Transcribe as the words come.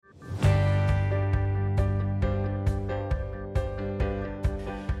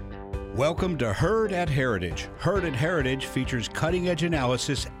Welcome to Heard at Heritage. Heard at Heritage features cutting-edge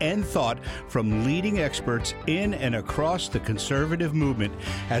analysis and thought from leading experts in and across the conservative movement,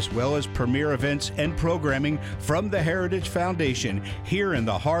 as well as premier events and programming from the Heritage Foundation here in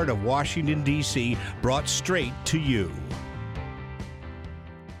the heart of Washington, D.C., brought straight to you.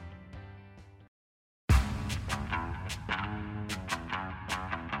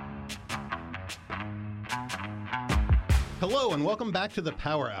 Hello and welcome back to the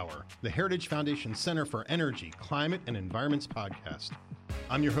Power Hour, the Heritage Foundation Center for Energy, Climate, and Environment's podcast.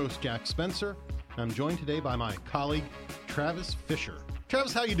 I'm your host, Jack Spencer, and I'm joined today by my colleague, Travis Fisher.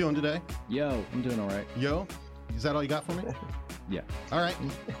 Travis, how you doing today? Yo, I'm doing all right. Yo, is that all you got for me? Yeah. All right,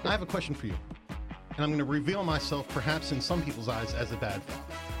 I have a question for you, and I'm going to reveal myself, perhaps in some people's eyes, as a bad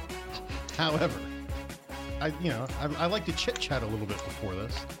father. However, I like to chit-chat a little bit before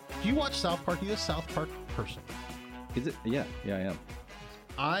this. Do you watch South Park? Are you a South Park person? Is it? Yeah,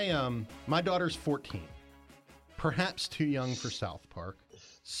 I am. My daughter's 14. Perhaps too young for South Park.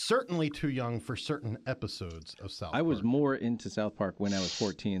 Certainly too young for certain episodes of South Park. I was more into South Park when I was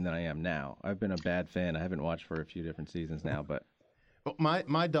 14 than I am now. I've been a bad fan. I haven't watched for a few different seasons now, but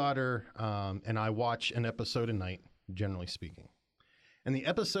my daughter and I watch an episode a night, generally speaking. And the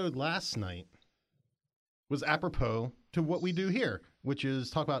episode last night was apropos to what we do here, which is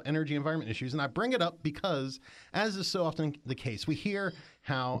talk about energy environment issues. And I bring it up because, as is so often the case, we hear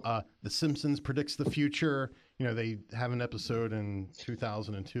how The Simpsons predicts the future. You know, they have an episode in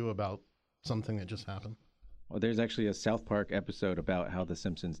 2002 about something that just happened. Well, there's actually a South Park episode about how The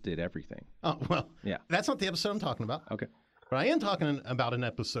Simpsons did everything. Oh, well, yeah. That's not the episode I'm talking about. Okay. But I am talking about an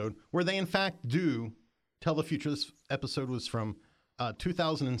episode where they, in fact, do tell the future. This episode was from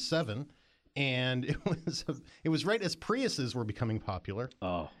 2007. And it was right as Priuses were becoming popular.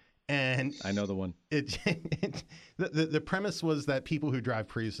 Oh, and I know the one. The premise was that people who drive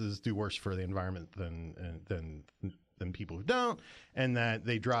Priuses do worse for the environment than people who don't, and that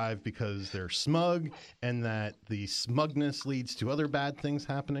they drive because they're smug, and that the smugness leads to other bad things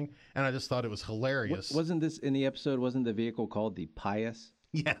happening. And I just thought it was hilarious. Wasn't this in the episode? Wasn't the vehicle called the Pius?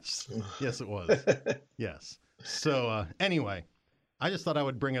 Yes, yes, it was. Yes. So anyway. I just thought I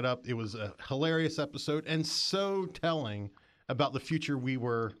would bring it up. It was a hilarious episode and so telling about the future we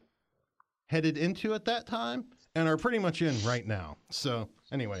were headed into at that time and are pretty much in right now. So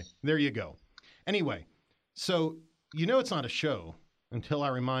anyway, there you go. Anyway, so you know it's not a show until I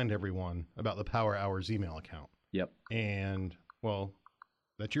remind everyone about the Power Hours email account. Yep. And, well,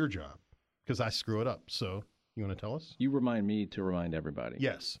 that's your job because I screw it up. So you want to tell us? You remind me to remind everybody.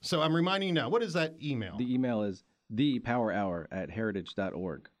 Yes. So I'm reminding you now. What is that email? The email is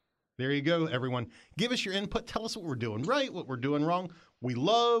thepowerhour@heritage.org. There you go, everyone. Give us your input. Tell us what we're doing right, what we're doing wrong. We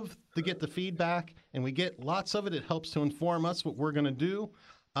love to get the feedback, and we get lots of it. It helps to inform us what we're going to do.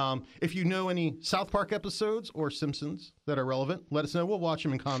 If you know any South Park episodes or Simpsons that are relevant, let us know. We'll watch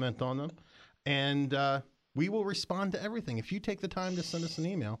them and comment on them. And we will respond to everything. If you take the time to send us an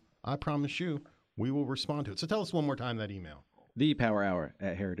email, I promise you we will respond to it. So tell us one more time that email.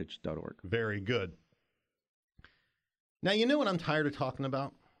 thepowerhour@heritage.org. Very good. Now, you know what I'm tired of talking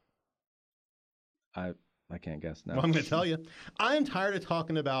about? I can't guess now. Well, I'm going to tell you. I am tired of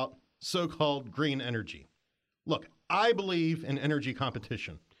talking about so-called green energy. Look, I believe in energy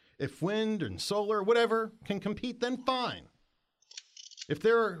competition. If wind and solar, whatever, can compete, then fine. If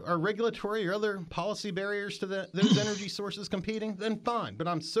there are regulatory or other policy barriers to those energy sources competing, then fine. But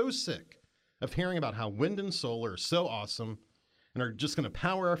I'm so sick of hearing about how wind and solar are so awesome and are just going to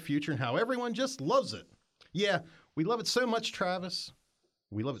power our future and how everyone just loves it. Yeah, we love it so much, Travis.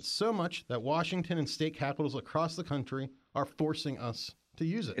 We love it so much that Washington and state capitals across the country are forcing us to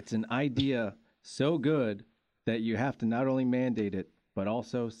use it. It's an idea so good that you have to not only mandate it, but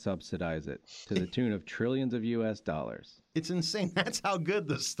also subsidize it to the tune of trillions of U.S. dollars. It's insane. That's how good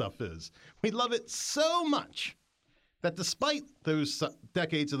this stuff is. We love it so much that despite those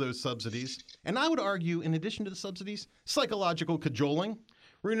decades of those subsidies, and I would argue in addition to the subsidies, psychological cajoling,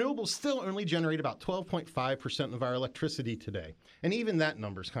 renewables still only generate about 12.5% of our electricity today. And even that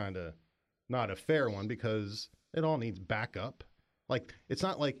number's kind of not a fair one because it all needs backup. Like, it's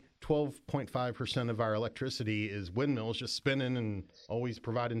not like 12.5% of our electricity is windmills just spinning and always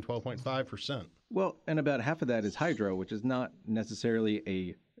providing 12.5%. Well, and about half of that is hydro, which is not necessarily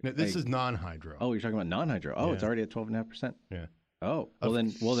a... No, this is non-hydro. Oh, you're talking about non-hydro. Oh, Yeah. It's already at 12.5%? Yeah. Oh, well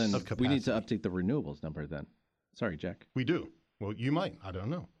then we need to capacity. update the renewables number then. Sorry, Jack. We do. Well, you might. I don't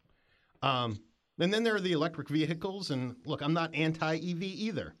know. And then there are the electric vehicles. And look, I'm not anti-EV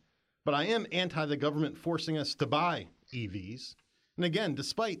either. But I am anti the government forcing us to buy EVs. And again,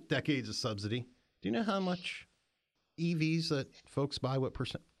 despite decades of subsidy, do you know how much EVs that folks buy? What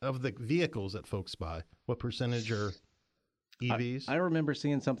percent of the vehicles that folks buy? What percentage are EVs? I remember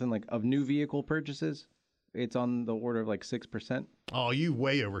seeing something like of new vehicle purchases, it's on the order of like 6%. Oh, you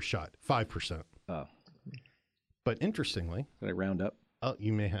way overshot. 5%. Oh, But interestingly, did I round up?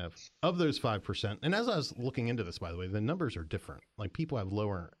 you may have. Of those 5%, and as I was looking into this, by the way, the numbers are different. Like people have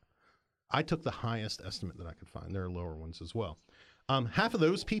lower. I took the highest estimate that I could find. There are lower ones as well. Half of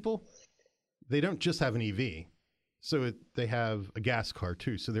those people, they don't just have an EV. So they have a gas car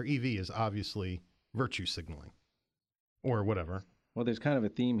too. So their EV is obviously virtue signaling or whatever. Well, there's kind of a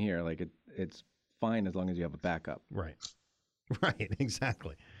theme here. Like it's fine as long as you have a backup. Right. Right.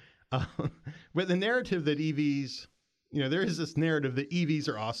 Exactly. But the narrative that EVs, there is this narrative that EVs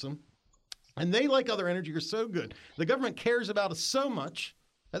are awesome and they, like other energy, are so good. The government cares about us so much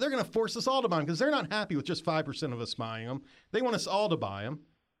that they're going to force us all to buy them because they're not happy with just 5% of us buying them. They want us all to buy them.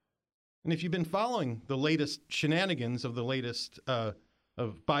 And if you've been following the latest shenanigans of the latest of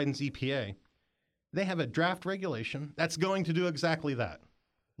Biden's EPA, they have a draft regulation that's going to do exactly that.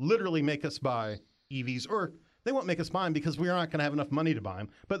 Literally make us buy EVs, or they won't make us buy them because we're not going to have enough money to buy them.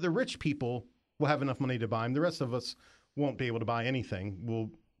 But the rich people will have enough money to buy them. The rest of us won't be able to buy anything.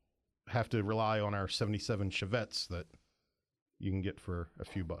 We'll have to rely on our 77 Chevettes that you can get for a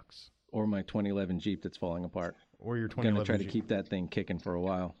few bucks. Or my 2011 Jeep that's falling apart. Or your I'm going 2011 to try to Jeep. keep that thing kicking for a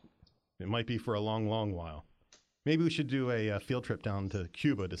while. It might be for a long, long while. Maybe we should do a field trip down to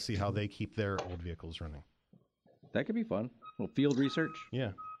Cuba to see how they keep their old vehicles running. That could be fun. A little field research.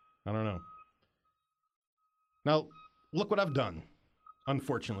 Yeah, I don't know. Now, look what I've done,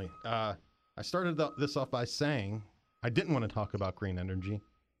 unfortunately. I started this off by saying I didn't want to talk about green energy,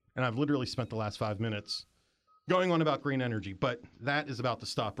 and I've literally spent the last 5 minutes going on about green energy, but that is about to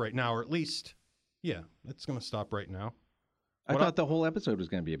stop right now, or at least, yeah, it's going to stop right now. I thought the whole episode was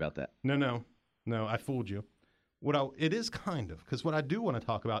going to be about that. No, I fooled you. It is kind of, because what I do want to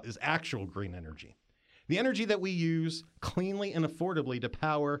talk about is actual green energy. The energy that we use cleanly and affordably to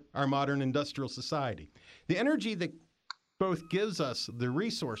power our modern industrial society. The energy that both gives us the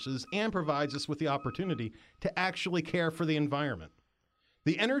resources and provides us with the opportunity to actually care for the environment.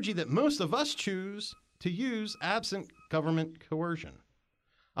 The energy that most of us choose to use absent government coercion.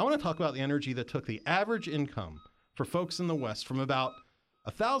 I want to talk about the energy that took the average income for folks in the West from about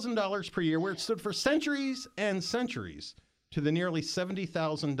 $1,000 per year, where it stood for centuries and centuries, to the nearly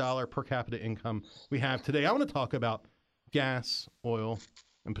 $70,000 per capita income we have today. I want to talk about gas, oil,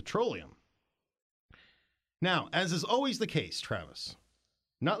 and petroleum. Now, as is always the case, Travis,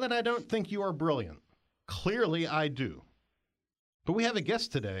 not that I don't think you are brilliant. Clearly, I do. But we have a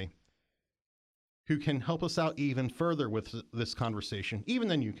guest today who can help us out even further with this conversation, even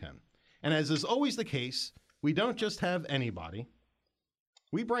than you can. And as is always the case, we don't just have anybody.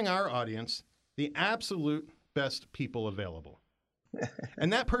 We bring our audience the absolute best people available.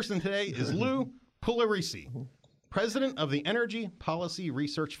 And that person today is Lou Pugliese, president of the Energy Policy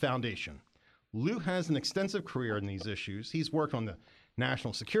Research Foundation. Lou has an extensive career in these issues. He's worked on the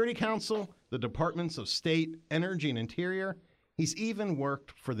National Security Council, the Departments of State, Energy, and Interior. He's even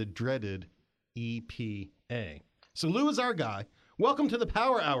worked for the dreaded EPA. So Lou is our guy. Welcome to the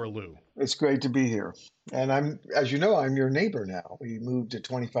Power Hour, Lou. It's great to be here. And as you know, I'm your neighbor now. We moved to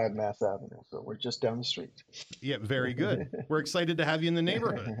 25 Mass Avenue, so we're just down the street. Yeah, very good. We're excited to have you in the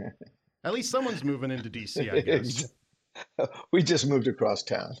neighborhood. At least someone's moving into DC, I guess. We just moved across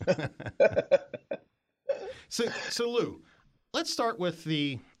town. So Lou, let's start with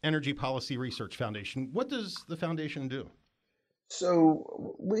the Energy Policy Research Foundation. What does the foundation do?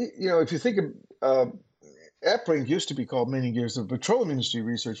 So if you think of EPRINC used to be called many years the Petroleum Industry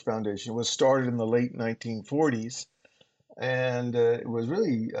Research Foundation. It was started in the late 1940s, and it was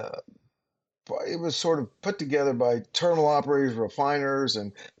really it was sort of put together by terminal operators, refiners,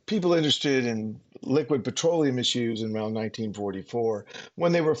 and people interested in liquid petroleum issues in around 1944,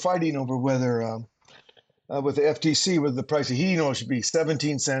 when they were fighting over whether with the FTC whether the price of heating oil should be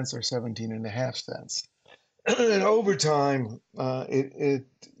 17 cents or 17.5 cents. And over time, it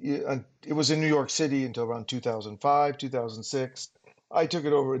was in New York City until around 2005, 2006. I took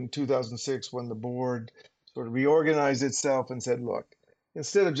it over in 2006 when the board sort of reorganized itself and said, look,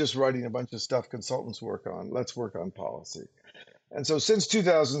 instead of just writing a bunch of stuff consultants work on, let's work on policy. And so since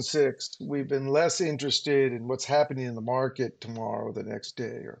 2006, we've been less interested in what's happening in the market tomorrow, the next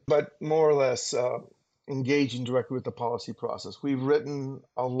day, but more or less engaging directly with the policy process. We've written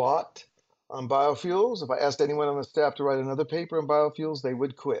a lot on biofuels. If I asked anyone on the staff to write another paper on biofuels, they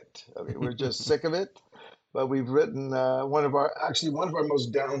would quit. I mean, we're just sick of it. But we've written one of our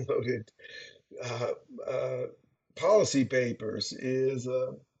most downloaded policy papers is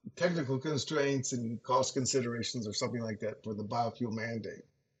technical constraints and cost considerations or something like that for the biofuel mandate.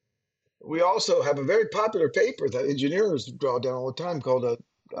 We also have a very popular paper that engineers draw down all the time called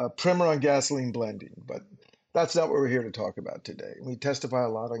a primer on gasoline blending, but that's not what we're here to talk about today. We testify a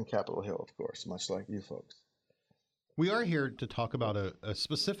lot on Capitol Hill, of course, much like you folks. We are here to talk about a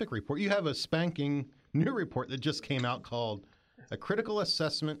specific report. You have a spanking new report that just came out called A Critical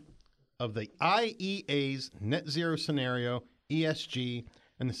Assessment of the IEA's Net Zero Scenario, ESG,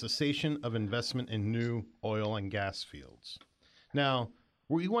 and the Cessation of Investment in New Oil and Gas Fields. Now,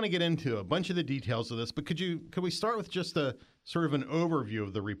 we want to get into a bunch of the details of this, but could we start with just a sort of an overview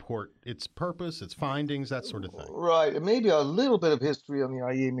of the report, its purpose, its findings, that sort of thing? Right, and maybe a little bit of history on the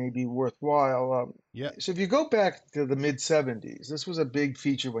IEA may be worthwhile. Yeah. So if you go back to the mid '70s, this was a big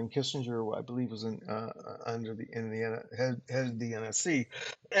feature when Kissinger, I believe, was head of the NSC,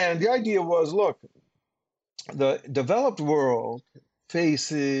 and the idea was, look, the developed world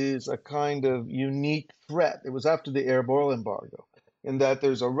faces a kind of unique threat. It was after the Arab oil embargo, in that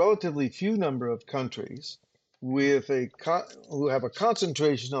there's a relatively few number of countries with who have a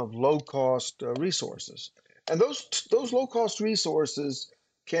concentration of low-cost resources, and those low-cost resources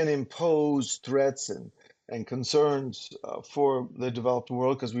can impose threats and concerns for the developed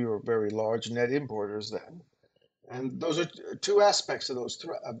world, because we were very large net importers then. And those are two aspects of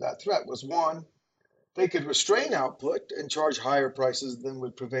that threat. Was one, they could restrain output and charge higher prices than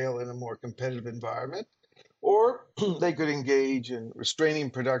would prevail in a more competitive environment, or they could engage in restraining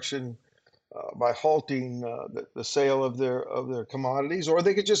production by halting the sale of their commodities, or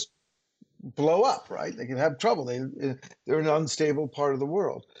they could just blow up, right? They could have trouble. They're an unstable part of the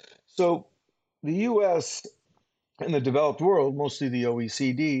world. So the U.S. and the developed world, mostly the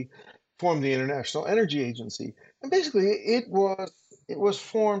OECD, formed the International Energy Agency, and basically it was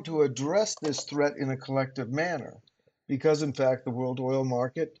formed to address this threat in a collective manner, because in fact the world oil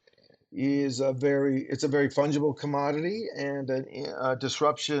market is a very fungible commodity, and a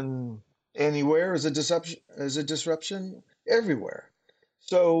disruption anywhere is a disruption everywhere.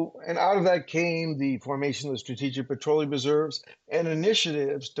 So, and out of that came the formation of the Strategic Petroleum Reserves and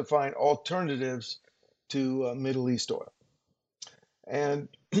initiatives to find alternatives to Middle East oil. And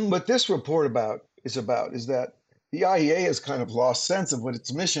what this report is that the IEA has kind of lost sense of what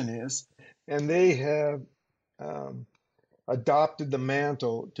its mission is, and they have adopted the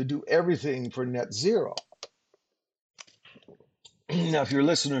mantle to do everything for net zero. Now, if your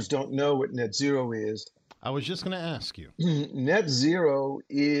listeners don't know what net zero is, I was just going to ask you. Net zero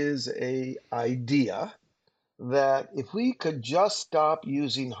is an idea that if we could just stop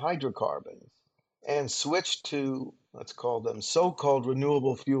using hydrocarbons and switch to, let's call them so-called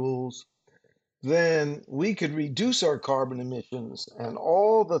renewable fuels, then we could reduce our carbon emissions and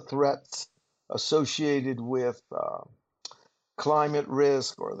all the threats associated with climate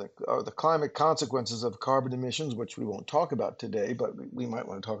risk or the climate consequences of carbon emissions, which we won't talk about today, but we might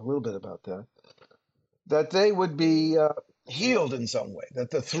want to talk a little bit about that they would be healed in some way, that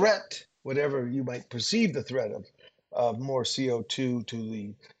the threat, whatever you might perceive the threat of more CO2 to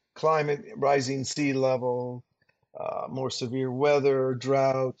the climate, rising sea level, more severe weather,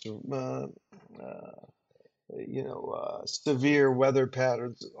 droughts, severe weather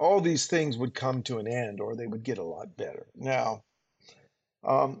patterns, all these things would come to an end, or they would get a lot better. Now,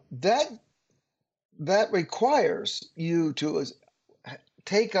 that requires you to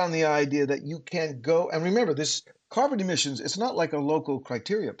take on the idea that you can go, and remember, this carbon emissions, it's not like a local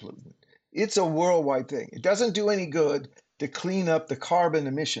criteria pollutant. It's a worldwide thing. It doesn't do any good to clean up the carbon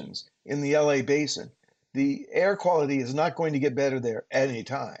emissions in the LA basin. The air quality is not going to get better there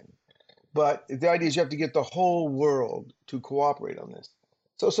anytime. But the idea is you have to get the whole world to cooperate on this.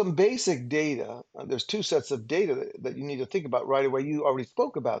 So some basic data, there's two sets of data that you need to think about right away. You already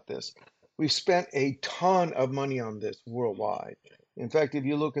spoke about this. We've spent a ton of money on this worldwide. In fact, if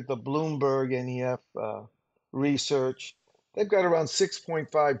you look at the Bloomberg NEF research, they've got around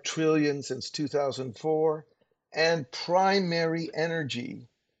 6.5 trillion since 2004, and primary energy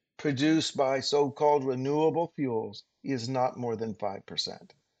produced by so-called renewable fuels is not more than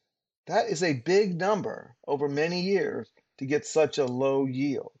 5%. That is a big number over many years to get such a low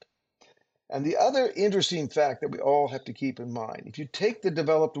yield. And the other interesting fact that we all have to keep in mind, if you take the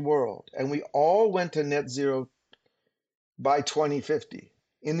developed world and we all went to net zero by 2050,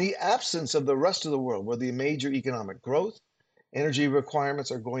 in the absence of the rest of the world where the major economic growth, energy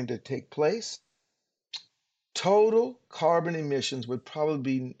requirements are going to take place, total carbon emissions would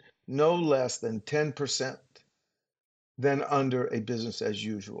probably be no less than 10% than under a business as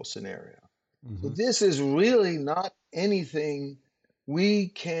usual scenario. Mm-hmm. So this is really not anything we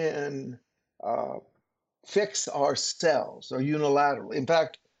can fix ourselves or unilaterally. In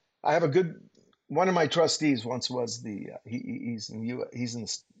fact, I have a good one of my trustees once was he's in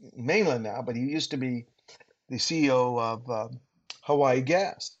the mainland now, but he used to be the CEO of Hawaii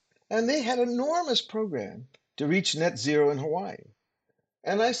Gas, and they had an enormous program to reach net zero in Hawaii.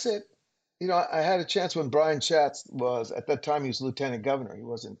 And I said, I had a chance when Brian Schatz was at that time he was lieutenant governor, he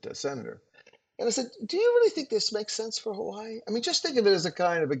wasn't a senator. And I said, do you really think this makes sense for Hawaii? I mean, just think of it as a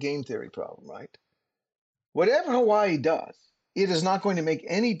kind of a game theory problem, right? Whatever Hawaii does, it is not going to make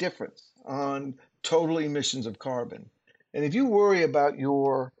any difference on total emissions of carbon. And if you worry about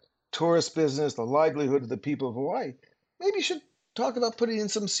your tourist business, the livelihood of the people of Hawaii, maybe you should talk about putting in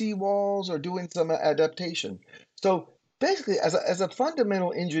some seawalls or doing some adaptation. So basically, as a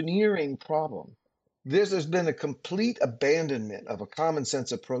fundamental engineering problem, there's been a complete abandonment of a common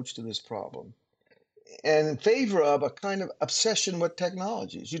sense approach to this problem and in favor of a kind of obsession with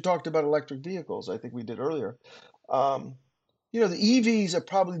technologies. You talked about electric vehicles, I think we did earlier. Um, the EVs are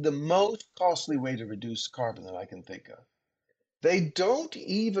probably the most costly way to reduce carbon that I can think of. They don't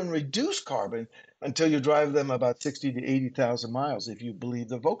even reduce carbon until you drive them about 60 to 80,000 miles, if you believe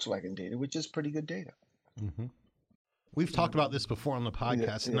the Volkswagen data, which is pretty good data. Mm-hmm. We've talked about this before on the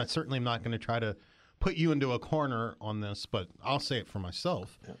podcast, and I certainly am not going to try to put you into a corner on this, but I'll say it for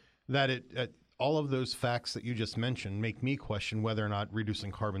myself, that all of those facts that you just mentioned make me question whether or not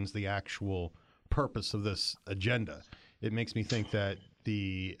reducing carbon is the actual purpose of this agenda. It makes me think that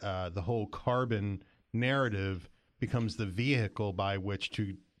the whole carbon narrative becomes the vehicle by which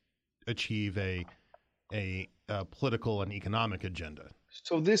to achieve a political and economic agenda.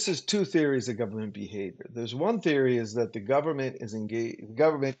 So this is two theories of government behavior. There's one theory is that the government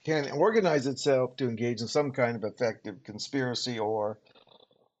can organize itself to engage in some kind of effective conspiracy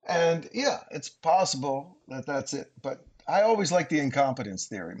and yeah, it's possible that that's it. But I always like the incompetence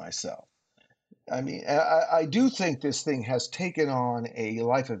theory myself. I mean, I do think this thing has taken on a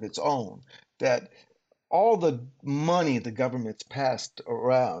life of its own, that all the money the government's passed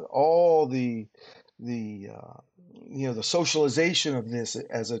around, all the socialization of this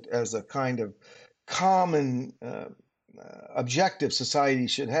as a kind of common objective society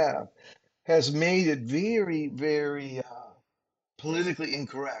should have, has made it very, very politically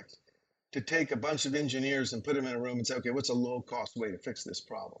incorrect to take a bunch of engineers and put them in a room and say, okay, what's a low-cost way to fix this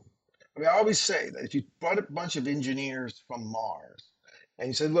problem? I mean, I always say that if you brought a bunch of engineers from Mars and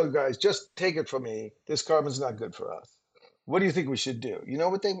you said, look, guys, just take it from me, this carbon's not good for us. What do you think we should do? You know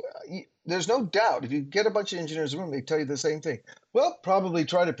what there's no doubt, if you get a bunch of engineers in the room, they tell you the same thing. Well, probably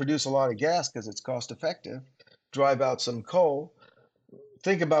try to produce a lot of gas because it's cost effective, drive out some coal,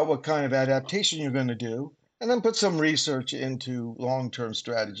 think about what kind of adaptation you're going to do, and then put some research into long-term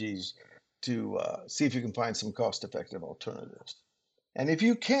strategies to see if you can find some cost-effective alternatives. And if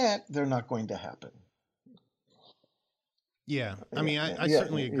you can't, they're not going to happen. Yeah, I mean, I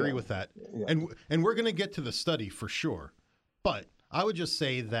certainly agree with that. Yeah. And we're going to get to the study for sure. But I would just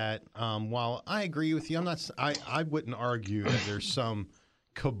say that while I agree with you, I wouldn't argue that there's some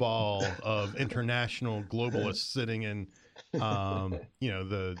cabal of international globalists sitting in,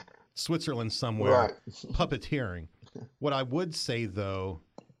 the Switzerland somewhere, puppeteering. What I would say, though,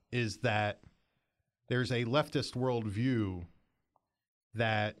 is that there's a leftist worldview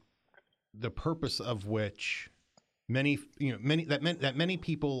that the purpose of which many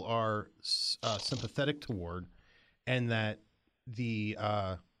people are sympathetic toward, and that the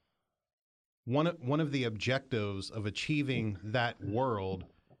one of the objectives of achieving that world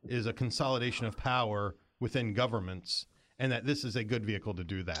is a consolidation of power within governments, and that this is a good vehicle to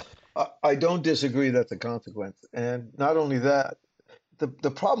do that. I don't disagree that's the consequence. And not only that,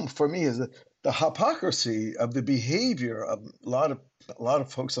 the problem for me is that the hypocrisy of the behavior of a lot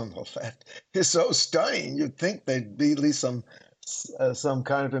of folks on the left is so stunning. You'd think there'd be at least some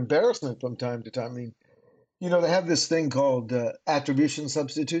kind of embarrassment from time to time. I mean, they have this thing called attribution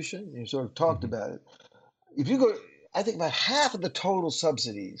substitution. You sort of talked about it. If you go, I think about half of the total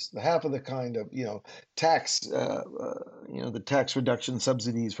subsidies, half of the kind of tax, the tax reduction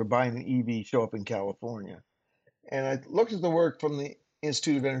subsidies for buying an EV show up in California. And I looked at the work from the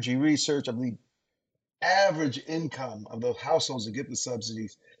Institute of Energy Research of the average income of the households that get the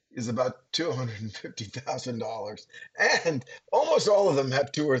subsidies is about $250,000, and almost all of them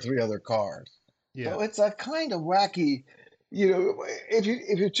have 2 or 3 other cars. Yeah. So it's a kind of wacky. If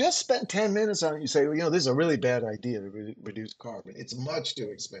you just spent 10 minutes on it, you say, this is a really bad idea to reduce carbon. It's much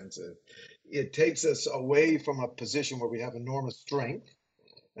too expensive. It takes us away from a position where we have enormous strength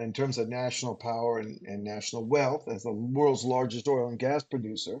in terms of national power and national wealth as the world's largest oil and gas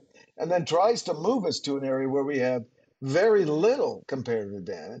producer, and then tries to move us to an area where we have very little comparative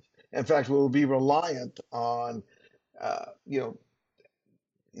advantage. In fact, we'll be reliant on,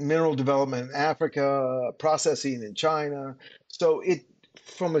 mineral development in Africa, processing in China. So it,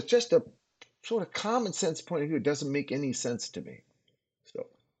 from just a sort of common sense point of view, it doesn't make any sense to me. So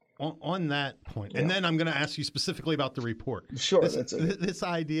On that point, yeah, and then I'm going to ask you specifically about the report. sure, This that's okay. this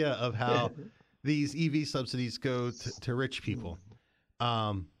idea of how these EV subsidies go to rich people.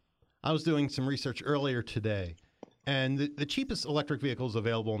 I was doing some research earlier today, and the cheapest electric vehicles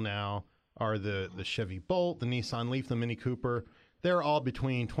available now are the Chevy Bolt, the Nissan Leaf, the Mini Cooper. They're all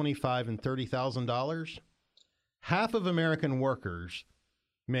between $25,000 and $30,000. Half of American workers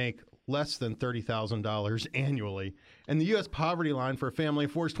make less than $30,000 annually, and the U.S. poverty line for a family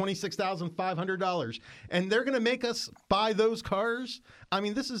of four is $26,500. And they're going to make us buy those cars. I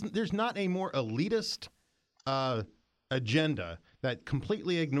mean, there's not a more elitist agenda that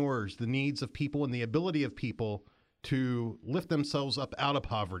completely ignores the needs of people and the ability of people to lift themselves up out of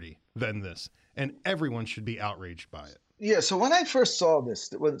poverty than this. And everyone should be outraged by it. Yeah, so when I first saw this,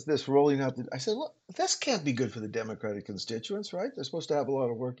 this rolling out, I said, look, this can't be good for the Democratic constituents, right? They're supposed to have a lot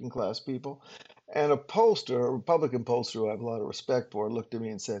of working class people. And a Republican pollster who I have a lot of respect for, looked at me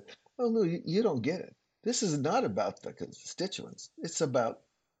and said, oh, no, you don't get it. This is not about the constituents. It's about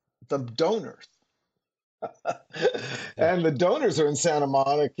the donors. And the donors are in Santa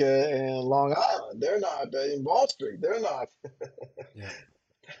Monica and Long Island. They're not in Wall Street. They're not. Yeah.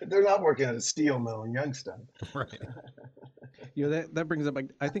 They're not working at a steel mill in Youngstown. Right. You know, that brings up,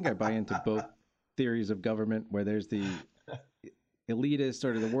 I think I buy into both theories of government, where there's the elitist,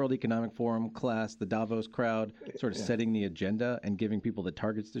 sort of the World Economic Forum class, the Davos crowd, sort of setting the agenda and giving people the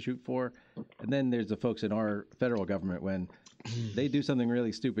targets to shoot for. And then there's the folks in our federal government, when they do something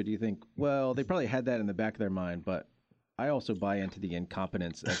really stupid, you think, well, they probably had that in the back of their mind. But I also buy into the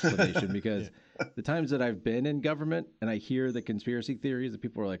incompetence explanation, because the times that I've been in government and I hear the conspiracy theories that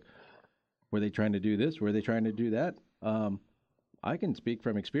people are like, were they trying to do this? Were they trying to do that? I can speak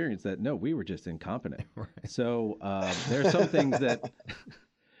from experience that no, we were just incompetent. Right. So there are some things that,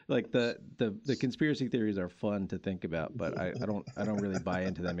 like the conspiracy theories are fun to think about, but I don't really buy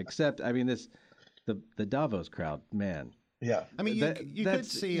into them. Except, I mean, the Davos crowd, man. Yeah, I mean, you could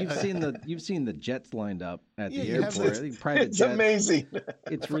see you've seen the jets lined up at the you have airport, private it's jets. amazing.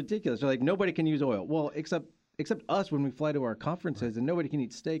 It's ridiculous. They're like, nobody can use oil. Well, except us when we fly to our conferences, and nobody can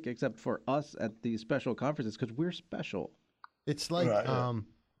eat steak except for us at these special conferences because we're special. It's like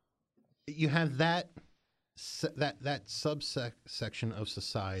you have that subsection of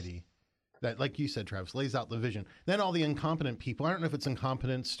society that, like you said, Travis, lays out the vision. Then all the incompetent people. I don't know if it's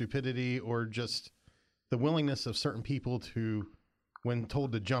incompetence, stupidity, or just the willingness of certain people to, when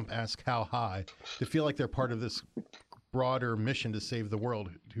told to jump, ask how high, to feel like they're part of this broader mission to save the world,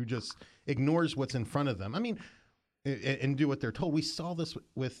 who just ignores what's in front of them. I mean, and do what they're told. We saw this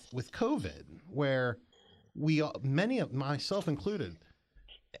with COVID, where many of, myself included,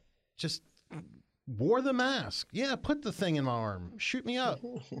 just wore the mask. Yeah, put the thing in my arm, shoot me up,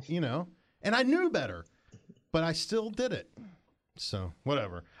 and I knew better, but I still did it. So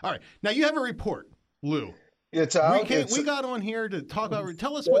whatever. All right. Now you have a report, Lou. It's out. We got on here to talk about,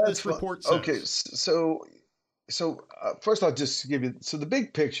 tell us what this report says. Okay. So first I'll just give you, so the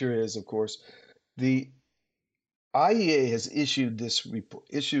big picture is, of course, the IEA has issued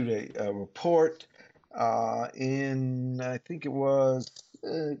a report in, I think it was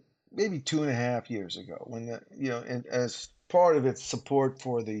maybe 2.5 years ago, when and as part of its support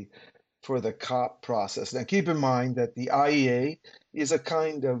for the COP process. Now, keep in mind that the IEA is a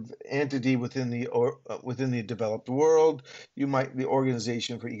kind of entity within the developed world. The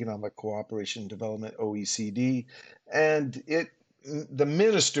Organization for Economic Cooperation and Development, OECD, and the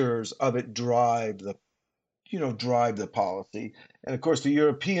ministers of it drive the policy. And of course, the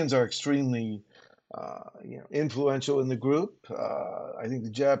Europeans are extremely influential in the group. I think the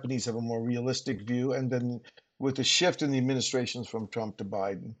Japanese have a more realistic view. And then with the shift in the administrations from Trump to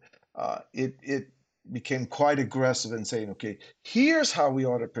Biden, it became quite aggressive in saying, okay, here's how we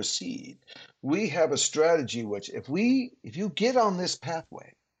ought to proceed. We have a strategy which, if you get on this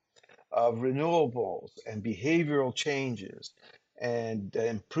pathway of renewables and behavioral changes and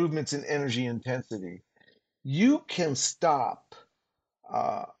improvements in energy intensity, you can stop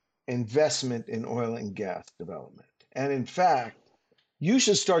investment in oil and gas development. And in fact, you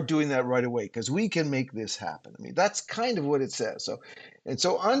should start doing that right away, because we can make this happen. I mean, that's kind of what it says.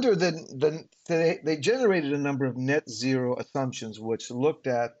 So under they generated a number of net zero assumptions, which looked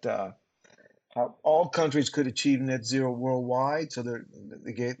at how all countries could achieve net zero worldwide. So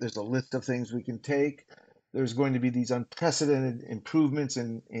there's a list of things we can take. There's going to be these unprecedented improvements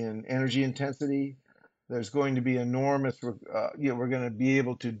in energy intensity. There's going to be enormous, we're going to be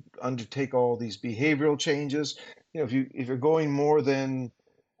able to undertake all these behavioral changes. If you're going more than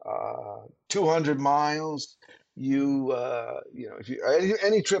 200 miles, you know, if you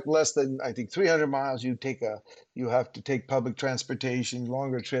any trip less than I think 300 miles, you have to take public transportation.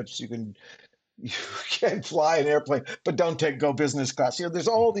 Longer trips, you can fly an airplane, but don't go business class. You know, there's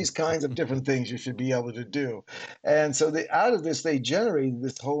all these kinds of different things you should be able to do. And so out of this, they generated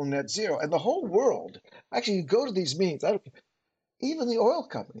this whole net zero. And the whole world, actually, you go to these meetings, even the oil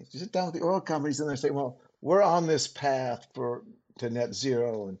companies, you sit down with the oil companies and they say, well, we're on this path to net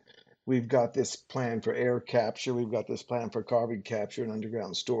zero. And we've got this plan for air capture. We've got this plan for carbon capture and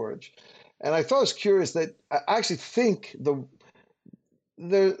underground storage. And I thought it was curious that I actually think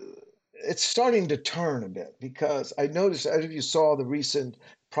it's starting to turn a bit, because I noticed, as you saw the recent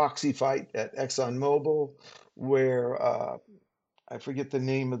proxy fight at ExxonMobil, where I forget the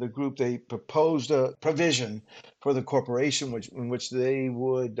name of the group, they proposed a provision for the corporation in which they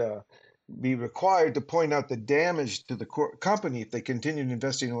would be required to point out the damage to the company if they continued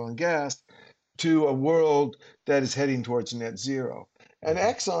investing in oil and gas to a world that is heading towards net zero. And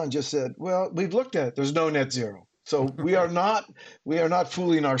Exxon just said, well, we've looked at it. There's no net zero. So we are not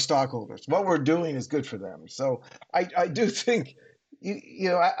fooling our stockholders. What we're doing is good for them. So I do think,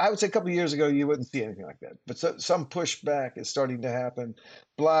 I would say a couple of years ago, you wouldn't see anything like that. But some pushback is starting to happen.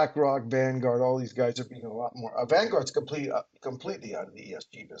 BlackRock, Vanguard, all these guys are being a lot more. Vanguard's completely out of the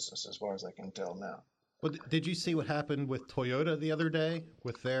ESG business, as far as I can tell now. Well, did you see what happened with Toyota the other day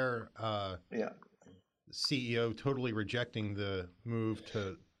with their CEO totally rejecting the move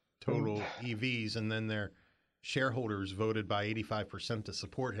to total EVs, and then their shareholders voted by 85% to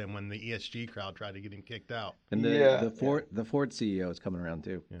support him when the ESG crowd tried to get him kicked out. And the Ford CEO is coming around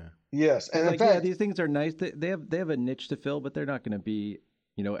too. Yeah. Yes, and in fact, these things are nice. They have a niche to fill, but they're not going to be,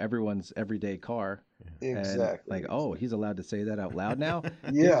 everyone's everyday car. Exactly. And oh, he's allowed to say that out loud now.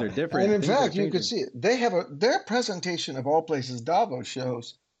 Yeah, things are different. And in fact, you could see it. They have their presentation of all places, Davos,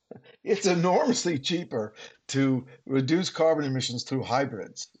 shows it's enormously cheaper to reduce carbon emissions through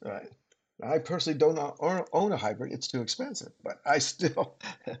hybrids. Right. I personally don't own a hybrid. It's too expensive, but I still,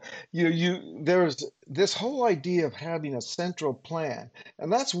 there's this whole idea of having a central plan.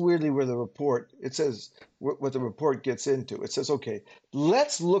 And that's weirdly where it says what the report gets into. It says, okay,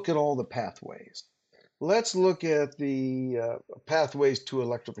 let's look at all the pathways. Let's look at the pathways to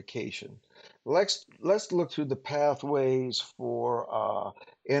electrification. Let's look through the pathways for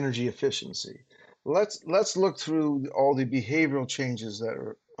energy efficiency. Let's look through all the behavioral changes that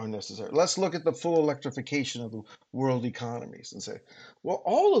are necessary. Let's look at the full electrification of the world economies and say, well,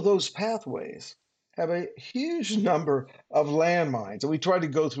 all of those pathways have a huge number of landmines, and we try to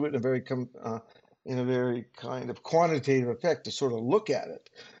go through it in a very kind of quantitative effect to sort of look at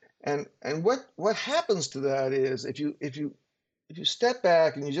it. And what happens to that is if you step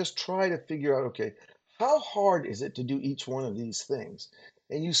back and you just try to figure out, okay, how hard is it to do each one of these things?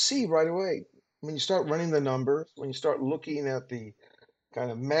 And you see right away when you start running the numbers, when you start looking at the kind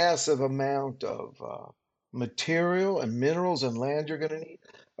of massive amount of material and minerals and land you're going to need.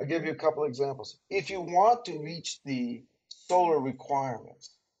 I'll give you a couple of examples. If you want to reach the solar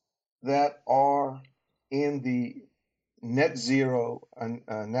requirements that are in the net zero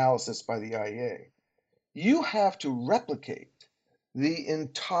analysis by the IEA, you have to replicate the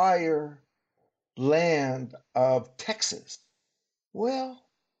entire land of Texas. Well,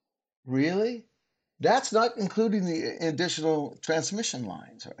 really? That's not including the additional transmission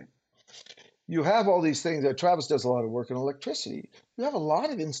lines, right? You have all these things. Travis does a lot of work in electricity. You have a lot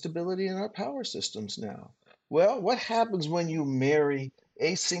of instability in our power systems now. Well, what happens when you marry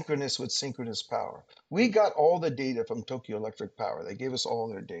asynchronous with synchronous power? We got all the data from Tokyo Electric Power. They gave us all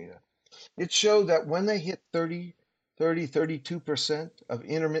their data. It showed that when they hit 32% of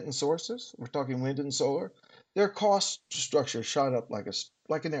intermittent sources, we're talking wind and solar, their cost structure shot up like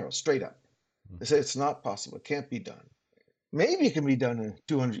an arrow, straight up. They say it's not possible. It can't be done. Maybe it can be done in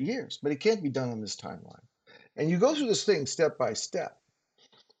 200 years, but it can't be done on this timeline. And you go through this thing step by step.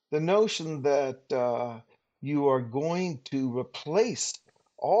 The notion that you are going to replace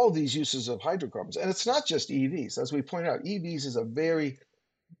all these uses of hydrocarbons, and it's not just EVs. As we point out, EVs is a very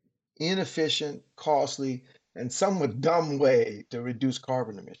inefficient, costly, and somewhat dumb way to reduce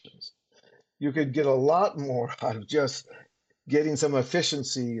carbon emissions. You could get a lot more out of just getting some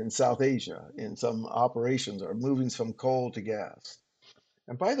efficiency in South Asia in some operations, or moving from coal to gas.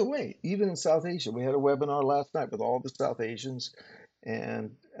 And by the way, even in South Asia, we had a webinar last night with all the South Asians,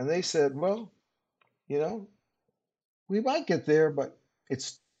 and they said, well, we might get there, but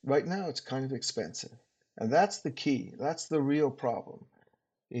right now it's kind of expensive. And that's the key. That's the real problem.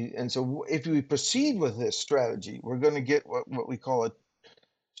 And so if we proceed with this strategy, we're going to get what we call a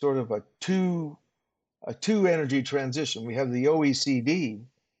sort of a two energy transition. We have the OECD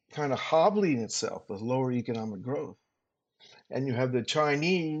kind of hobbling itself with lower economic growth. And you have the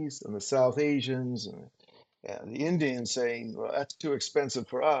Chinese and the South Asians and the Indians saying, well, that's too expensive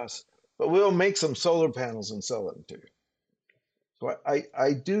for us, but we'll make some solar panels and sell them to you. So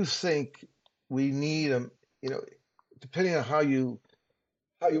I do think we need depending on how you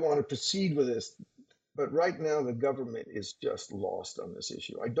want to proceed with this. But right now, the government is just lost on this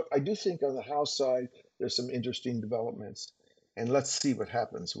issue. I do think on the House side, there's some interesting developments, and let's see what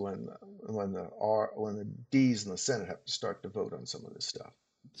happens when the D's in the Senate have to start to vote on some of this stuff.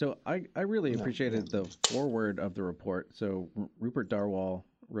 So I really Yeah, appreciated the foreword of the report. So Rupert Darwall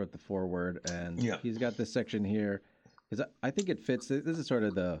wrote the foreword, and Yeah. he's got this section here because I think it fits. This is sort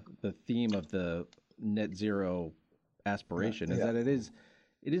of the theme of the net zero aspiration, is Yeah. that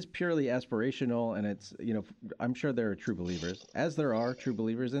it is purely aspirational, and it's, I'm sure there are true believers, as there are true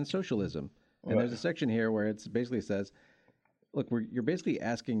believers in socialism. And there's a section here where it basically says, look, you're basically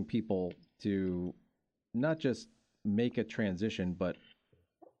asking people to not just make a transition, but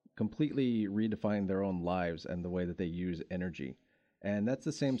completely redefine their own lives and the way that they use energy. And that's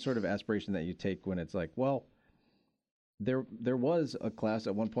the same sort of aspiration that you take when it's like, well, there was a class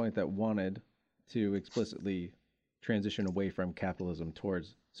at one point that wanted to explicitly transition away from capitalism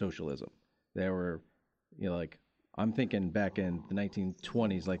towards socialism. There were, like, I'm thinking back in the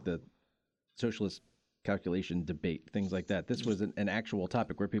 1920s, like the socialist calculation debate, things like that. This was an actual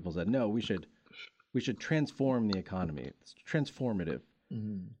topic where people said, no, we should transform the economy. It's transformative.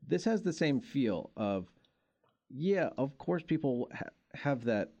 Mhm. This has the same feel of, yeah, of course people have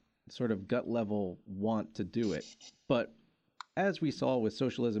that sort of gut level want to do it. But as we saw with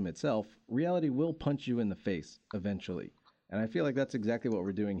socialism itself, reality will punch you in the face eventually. And I feel like that's exactly what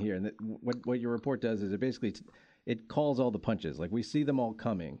we're doing here. And what your report does is it calls all the punches. Like, we see them all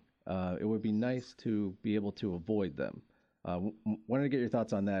coming. It would be nice to be able to avoid them. Wanted to get your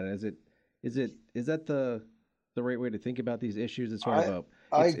thoughts on that. And is that the right way to think about these issues? It's sort of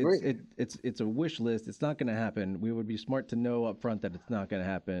I agree. it's a wish list. It's not going to happen. We would be smart to know up front that it's not going to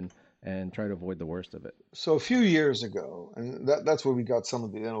happen and try to avoid the worst of it. So a few years ago, and that's where we got some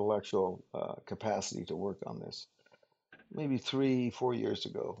of the intellectual capacity to work on this. Maybe 3-4 years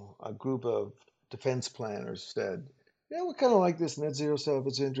ago, a group of defense planners said, "Yeah, we kind of like this net zero stuff.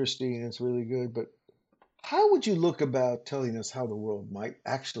 It's interesting. It's really good, but how would you look about telling us how the world might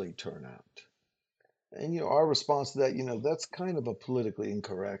actually turn out?" And our response to that, that's kind of a politically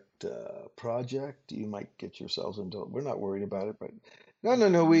incorrect project. You might get yourselves into. We're not worried about it, but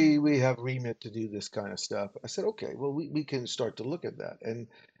no. We have remit to do this kind of stuff. I said, okay, well, we can start to look at that, and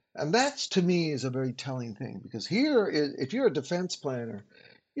that's, to me, is a very telling thing, because here is, if you're a defense planner,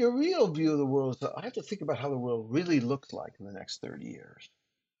 your real view of the world is that I have to think about how the world really looks like in the next 30 years,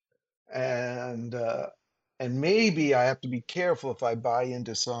 and maybe I have to be careful if I buy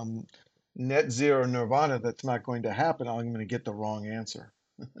into some net zero nirvana that's not going to happen. I'm going to get the wrong answer.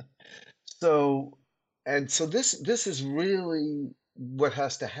 So, so this is really what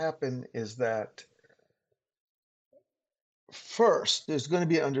has to happen, is that first there's going to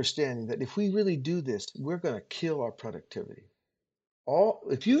be an understanding that if we really do this, we're going to kill our productivity.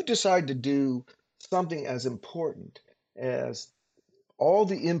 If you decide to do something as important as all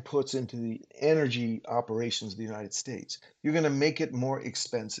the inputs into the energy operations of the United States, you're going to make it more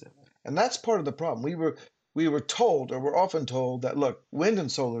expensive. And that's part of the problem. We were told, or we're often told, that, look, wind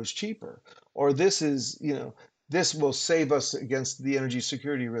and solar is cheaper, or this will save us against the energy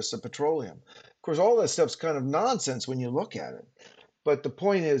security risks of petroleum. Of course, all that stuff's kind of nonsense when you look at it. But the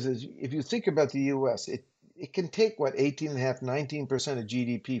point is if you think about the U.S., it can take, 18.5%, 19% of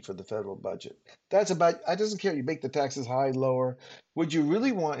GDP for the federal budget. That's about, I doesn't care, you make the taxes high, lower. What you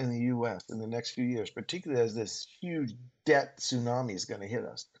really want in the U.S. in the next few years, particularly as this huge debt tsunami is going to hit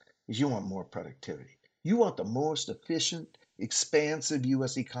us, is you want more productivity. You want the most efficient, expansive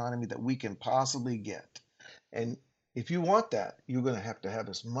U.S. economy that we can possibly get. And if you want that, you're going to have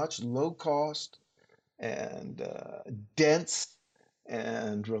as much low cost and dense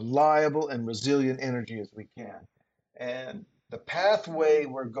and reliable and resilient energy as we can. And the pathway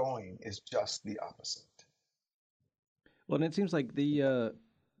we're going is just the opposite. Well, and it seems like the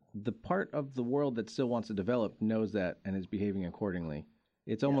part of the world that still wants to develop knows that and is behaving accordingly.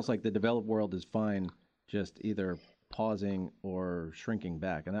 It's almost like the developed world is fine, just either pausing or shrinking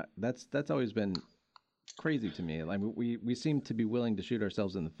back, and that's always been crazy to me. Like, we seem to be willing to shoot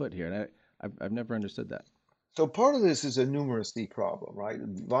ourselves in the foot here, and I've never understood that. So part of this is a numeracy problem, right?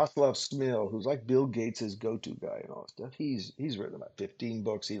 Václav Smil, who's like Bill Gates' go-to guy and all that stuff, he's written about 15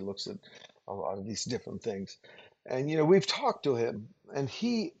 books. He looks at a lot of these different things. And, we've talked to him, and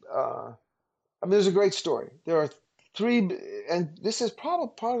he, there's a great story. There are three, and this is probably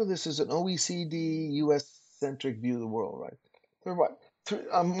part of this is an OECD US centric view of the world, right? There are what?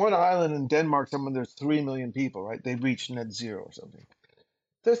 On one island in Denmark, someone there's 3 million people, right? They've reached net zero or something.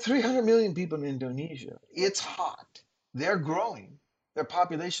 There are 300 million people in Indonesia. It's hot. They're growing. Their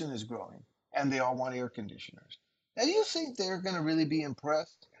population is growing, and they all want air conditioners. Now, you think they're going to really be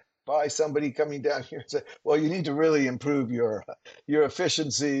impressed by somebody coming down here and say, "Well, you need to really improve your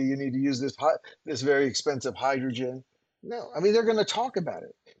efficiency. You need to use this very expensive hydrogen." No, I mean they're going to talk about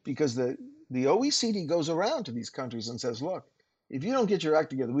it because the OECD goes around to these countries and says, "Look, if you don't get your act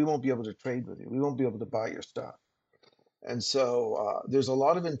together, we won't be able to trade with you. We won't be able to buy your stuff." And so there's a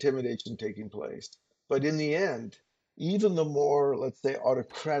lot of intimidation taking place. But in the end, even the more, let's say,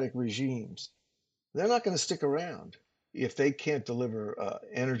 autocratic regimes, they're not going to stick around if they can't deliver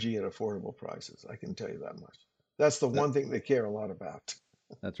energy at affordable prices. I can tell you that much. That's the one thing they care a lot about.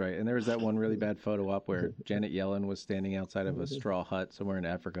 That's right. And there was that one really bad photo op where Janet Yellen was standing outside of a straw hut somewhere in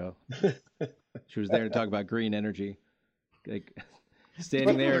Africa. She was there to talk about green energy. Like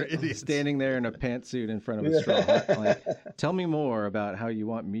standing there in a pantsuit in front of a straw hut. Like, tell me more about how you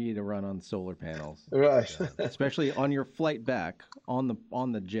want me to run on solar panels. Right. Especially on your flight back on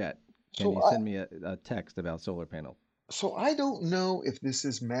the jet. Can you send me a text about solar panels? So I don't know if this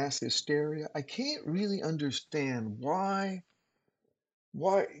is mass hysteria. I can't really understand why,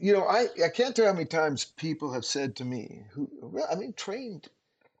 I can't tell how many times people have said to me, trained,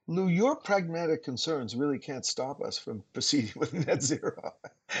 Lou, your pragmatic concerns really can't stop us from proceeding with net zero.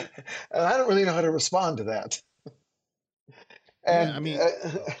 And I don't really know how to respond to that. And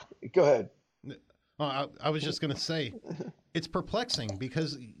go ahead. I was just going to say, it's perplexing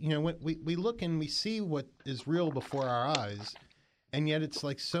because, when we look and we see what is real before our eyes, and yet it's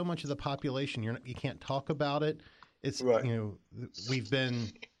like so much of the population, you can't talk about it. It's, right. We've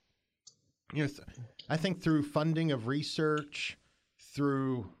been, I think through funding of research,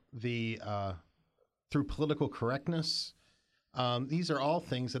 through political correctness, these are all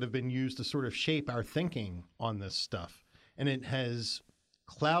things that have been used to sort of shape our thinking on this stuff. And it has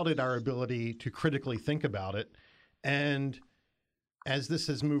clouded our ability to critically think about it. And as this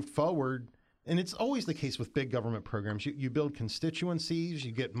has moved forward, and it's always the case with big government programs, you build constituencies,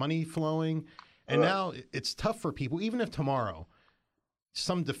 you get money flowing, and now it's tough for people, even if tomorrow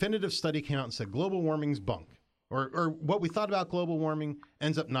some definitive study came out and said global warming's bunk, or what we thought about global warming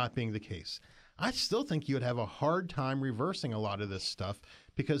ends up not being the case. I still think you would have a hard time reversing a lot of this stuff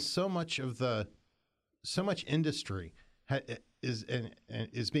because so much industry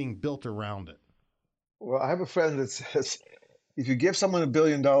is being built around it. Well, I have a friend that says if you give someone $1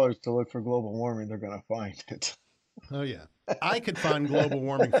 billion to look for global warming, they're going to find it. Oh, yeah. I could find global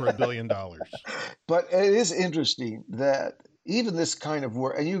warming for $1 billion. But it is interesting that even this kind of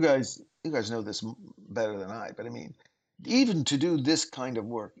work, and you guys know this better than I, but I mean, even to do this kind of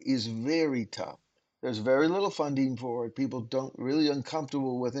work is very tough. There's very little funding for it. People don't really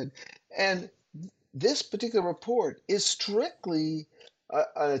uncomfortable with it. And this particular report is strictly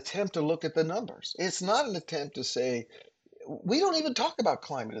an attempt to look at the numbers. It's not an attempt to say, we don't even talk about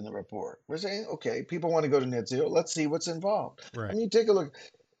climate in the report. We're saying, okay, people want to go to net zero. Let's see what's involved. Right. And you take a look,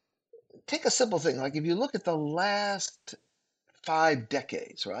 take a simple thing. Like if you look at the last 5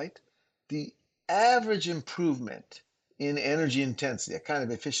 decades, right? The average improvement in energy intensity, a kind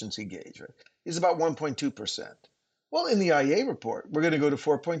of efficiency gauge, right, is about 1.2%. Well, in the IEA report, we're going to go to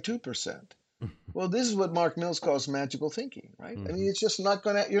 4.2%. Well, this is what Mark Mills calls magical thinking, right? Mm-hmm. I mean, it's just not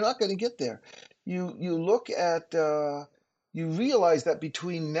going to, you're not going to get there. You look at, you realize that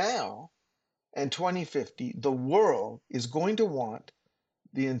between now and 2050, the world is going to want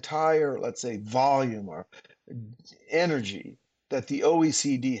the entire, let's say, volume or energy that the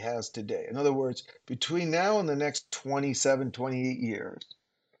OECD has today. In other words, between now and the next 27, 28 years,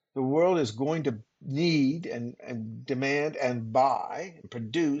 the world is going to need and demand and buy and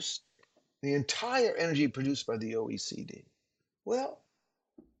produce the entire energy produced by the OECD. Well,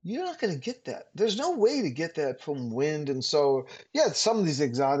 you're not going to get that. There's no way to get that from wind and solar. Yeah, some of these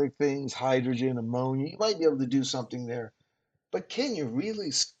exotic things, hydrogen, ammonia, you might be able to do something there. But can you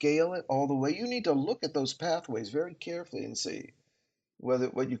really scale it all the way? You need to look at those pathways very carefully and see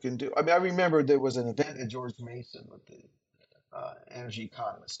what you can do. I mean, I remember there was an event at George Mason with the energy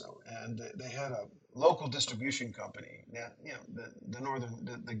economists, and they had a local distribution company,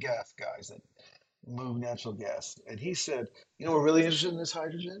 the gas guys that move natural gas. And he said, we're really interested in this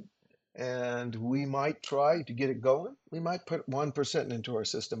hydrogen, and we might try to get it going. We might put 1% into our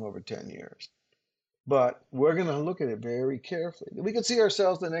system over 10 years. But we're going to look at it very carefully. We could see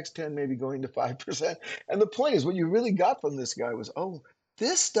ourselves the next 10 maybe going to 5%. And the point is, what you really got from this guy was,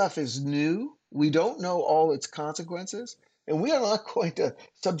 this stuff is new. We don't know all its consequences, and we are not going to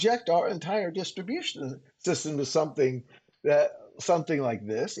subject our entire distribution system to something like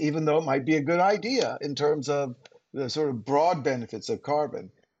this, even though it might be a good idea in terms of the sort of broad benefits of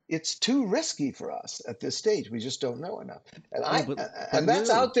carbon. It's too risky for us at this stage. We just don't know enough, and Oh, but that's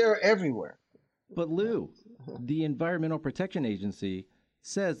Lou, out there everywhere. but Lou, the Environmental Protection Agency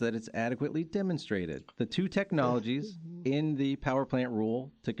says that it's adequately demonstrated. The two technologies in the power plant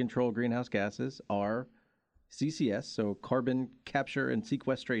rule to control greenhouse gases are CCS, so carbon capture and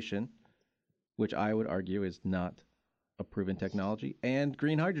sequestration, which I would argue is not a proven technology, and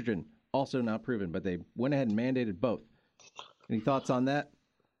green hydrogen, also not proven, but they went ahead and mandated both. Any thoughts on that?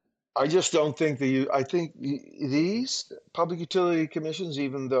 I just don't think I think these public utility commissions,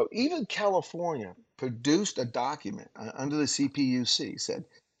 even California produced a document under the CPUC said,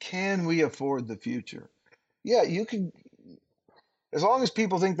 can we afford the future? Yeah, you can, as long as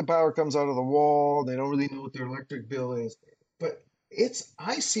people think the power comes out of the wall, they don't really know what their electric bill is. But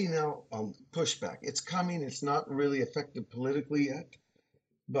I see now pushback. It's coming. It's not really effective politically yet,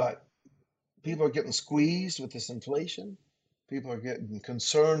 but people are getting squeezed with this inflation. People are getting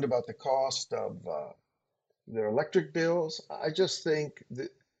concerned about the cost of their electric bills. I just think that,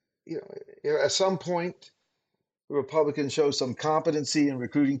 at some point, the Republicans show some competency in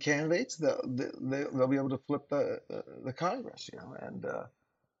recruiting candidates, they'll be able to flip the Congress,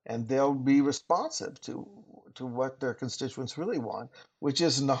 and they'll be responsive to what their constituents really want, which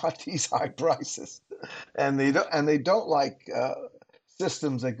is not these high prices, and they don't like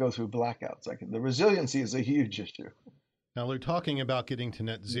systems that go through blackouts. Like the resiliency is a huge issue. Now, they're talking about getting to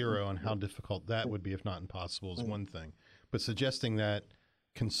net zero and how difficult that would be, if not impossible, is one thing. But suggesting that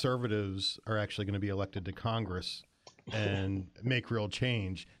conservatives are actually going to be elected to Congress and make real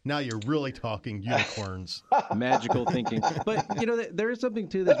change, now you're really talking unicorns. Magical thinking. But, there is something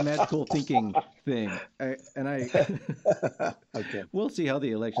to this magical thinking thing. Okay. We'll see how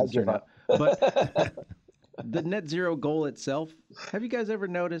the elections turn out. But the net zero goal itself, have you guys ever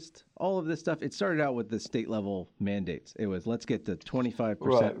noticed all of this stuff? It started out with the state level mandates. It was, let's get to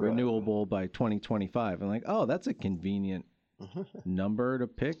 25% renewable by 2025. And like, oh, that's a convenient number to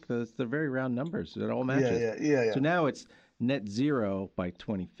pick. They're very round numbers. It all matches. Yeah. So now it's net zero by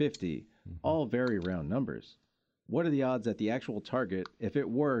 2050, all very round numbers. What are the odds that the actual target, if it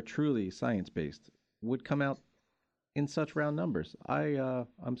were truly science-based, would come out in such round numbers?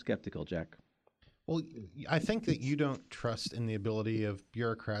 I'm skeptical, Jack. Well, I think that you don't trust in the ability of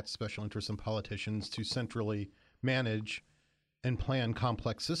bureaucrats, special interests, and politicians to centrally manage and plan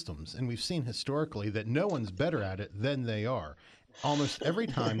complex systems. And we've seen historically that no one's better at it than they are. Almost every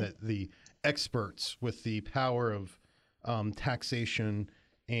time that the experts with the power of taxation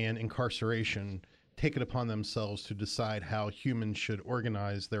and incarceration take it upon themselves to decide how humans should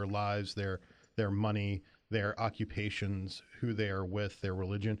organize their lives, their money, their occupations, who they are with, their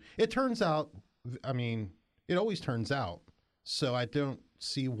religion, it turns out, it always turns out. So I don't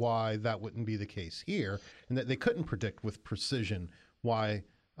see why that wouldn't be the case here, and that they couldn't predict with precision why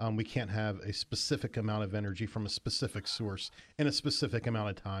we can't have a specific amount of energy from a specific source in a specific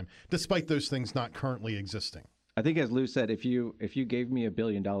amount of time, despite those things not currently existing. I think, as Lou said, if you gave me $1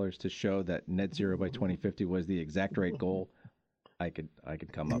 billion to show that net zero by 2050 was the exact right goal, I could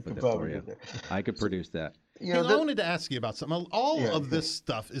come up with it for you. I could produce that. I wanted to ask you about something. All of this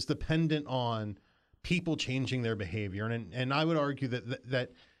stuff is dependent on people changing their behavior, and I would argue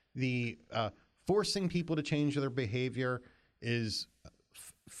that the forcing people to change their behavior is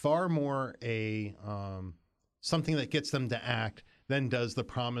far more a something that gets them to act than does the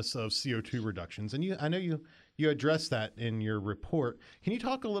promise of CO2 reductions. And I know you addressed that in your report. Can you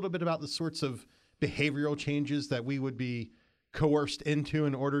talk a little bit about the sorts of behavioral changes that we would be coerced into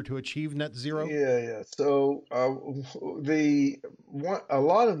in order to achieve net zero? Yeah. So a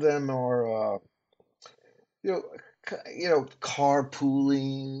lot of them are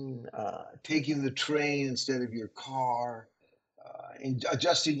carpooling, taking the train instead of your car,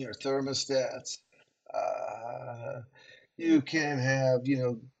 adjusting your thermostats. You can have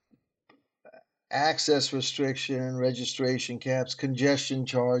access restriction, registration caps, congestion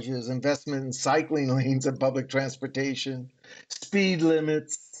charges, investment in cycling lanes and public transportation, speed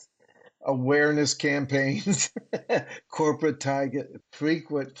limits, awareness campaigns, corporate target,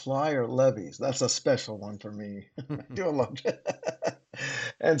 frequent flyer levies. That's a special one for me. I do love that.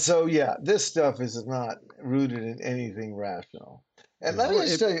 And so, this stuff is not rooted in anything rational. And let me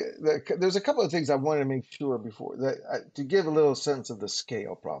just tell you, there's a couple of things I wanted to make sure before that to give a little sense of the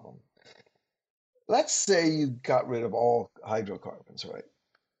scale problem. Let's say you got rid of all hydrocarbons, right?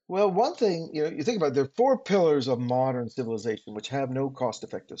 Well, one thing, you think about it, there are 4 pillars of modern civilization which have no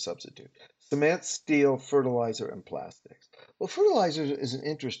cost-effective substitute. cement, steel, fertilizer, and plastics. Well, fertilizer is an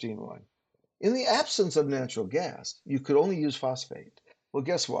interesting one. In the absence of natural gas, you could only use phosphate. Well,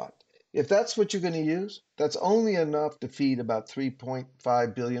 guess what? If that's what you're going to use, that's only enough to feed about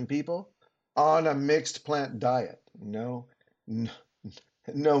 3.5 billion people on a mixed plant diet. No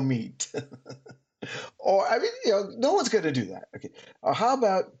meat. Or, I mean, no one's going to do that. Okay. How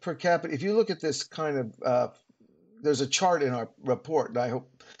about per capita? If you look at this kind of, there's a chart in our report, and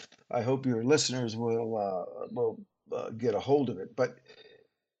I hope your listeners will get a hold of it. But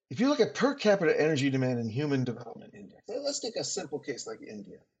if you look at per capita energy demand in Human Development Index, let's take a simple case like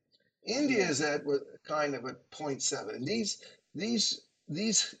India. India is at kind of at 0.7. And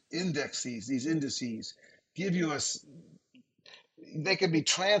these indices give you they can be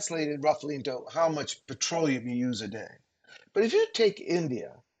translated roughly into how much petroleum you use a day. But if you take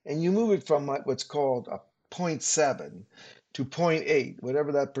India and you move it from what's called a 0.7 to 0.8,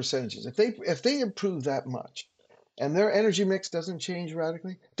 whatever that percentage is, if they improve that much, and their energy mix doesn't change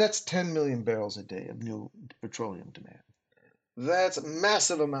radically, that's 10 million barrels a day of new petroleum demand. That's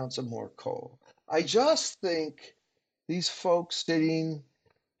massive amounts of more coal. I just think these folks sitting,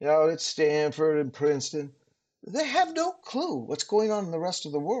 at Stanford and Princeton, they have no clue what's going on in the rest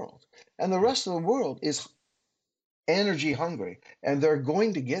of the world. And the rest of the world is energy hungry, and they're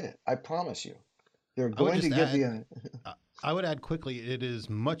going to get it. I promise you. They're going to get the energy. I would add quickly, it is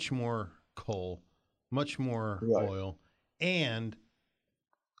much more coal, much more oil, and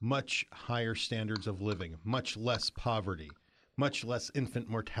much higher standards of living, much less poverty, much less infant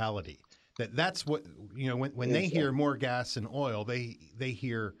mortality. That's what, when they hear more gas and oil, they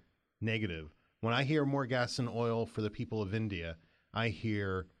hear negative. When I hear more gas and oil for the people of India, I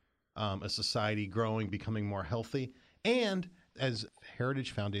hear a society growing, becoming more healthy. And as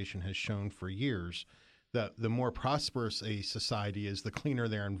Heritage Foundation has shown for years, the more prosperous a society is, the cleaner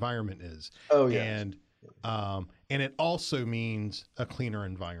their environment is. Oh, yeah. And it also means a cleaner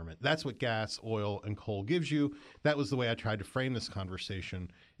environment. That's what gas, oil, and coal gives you. That was the way I tried to frame this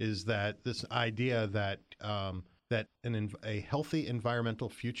conversation, is that this idea that a healthy environmental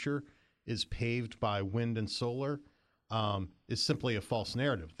future is paved by wind and solar is simply a false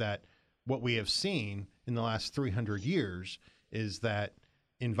narrative. That what we have seen in the last 300 years is that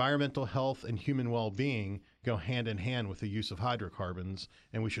environmental health and human well-being go hand in hand with the use of hydrocarbons,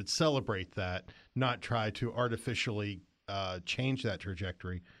 and we should celebrate that, not try to artificially change that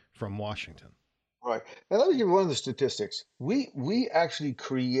trajectory from Washington. Right. And let me give you one of the statistics. We actually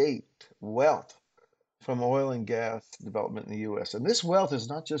create wealth from oil and gas development in the U.S. And this wealth is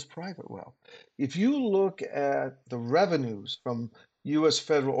not just private wealth. If you look at the revenues from U.S.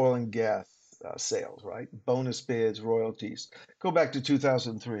 federal oil and gas sales, right? Bonus bids, royalties. Go back to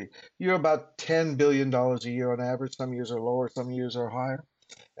 2003. You're about $10 billion a year on average. Some years are lower, some years are higher.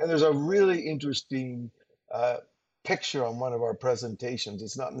 And there's a really interesting picture on one of our presentations.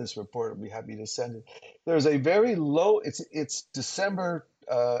 It's not in this report. I'll be happy to send it. There's a very low, it's December,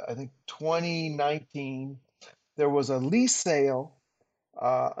 I think 2019. There was a lease sale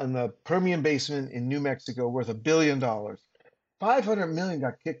in the Permian Basin in New Mexico worth $1 billion. 500 million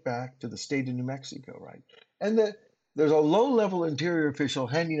got kicked back to the state of New Mexico, right? And there's a low-level interior official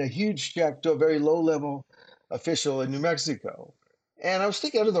handing a huge check to a very low-level official in New Mexico. And I was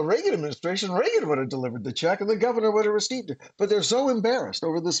thinking under the Reagan administration, Reagan would have delivered the check and the governor would have received it. But they're so embarrassed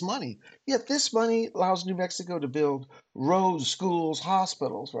over this money. Yet this money allows New Mexico to build roads, schools,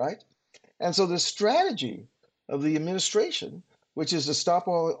 hospitals, right? And so the strategy of the administration, which is to stop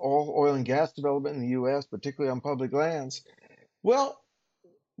all oil and gas development in the U.S., particularly on public lands, well,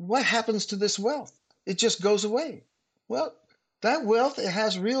 what happens to this wealth? It just goes away. Well, that wealth, it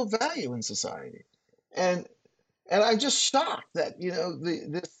has real value in society. And I'm just shocked that,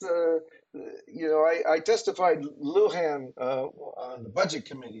 I testified Lujan on the budget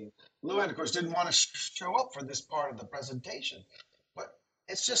committee. Lujan, of course, didn't want to show up for this part of the presentation. But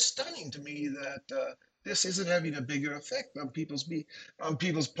it's just stunning to me that this isn't having a bigger effect on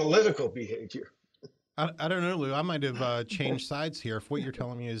people's political behavior. I don't know, Lou. I might have changed sides here. If what you're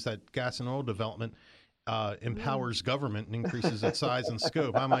telling me is that gas and oil development empowers government and increases its size and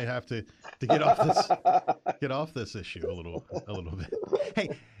scope, I might have to get off this issue a little bit. Hey,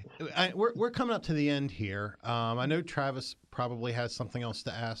 we're coming up to the end here. I know Travis probably has something else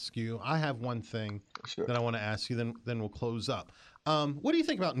to ask you. I have one thing that I want to ask you. Then we'll close up. What do you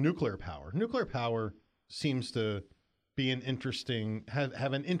think about nuclear power? Nuclear power seems to be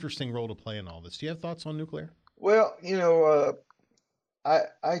have an interesting role to play in all this. Do you have thoughts on nuclear? Well,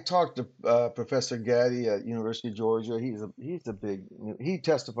 I talked to Professor Gaddy at University of Georgia. He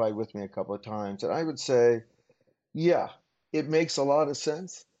testified with me a couple of times, and I would say, yeah, it makes a lot of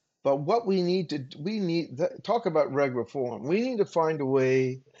sense. But what talk about reg reform. We need to find a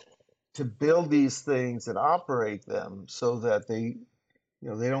way to build these things and operate them so that they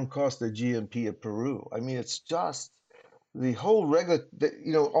don't cost the GNP of Peru. I mean, it's just the whole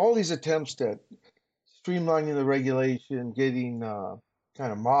all these attempts at streamlining the regulation, getting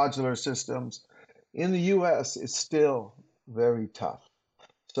kind of modular systems in the U.S. is still very tough.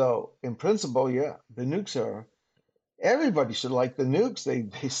 So in principle, yeah, the nukes everybody should like the nukes.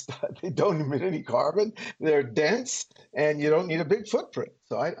 They don't emit any carbon. They're dense, and you don't need a big footprint.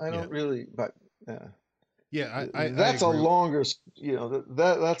 So I don't really, but that's a longer,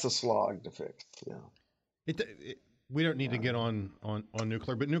 that's a slog to fix. We don't need to get on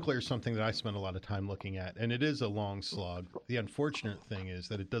nuclear, but nuclear is something that I spend a lot of time looking at, and it is a long slog. The unfortunate thing is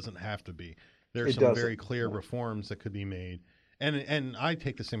that it doesn't have to be. There are some very clear reforms that could be made. And I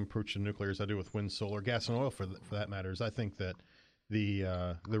take the same approach to nuclear as I do with wind, solar, gas, and oil for that matters. I think that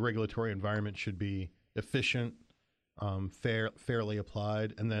the regulatory environment should be efficient, fairly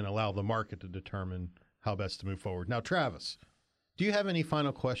applied, and then allow the market to determine how best to move forward. Now, Travis, do you have any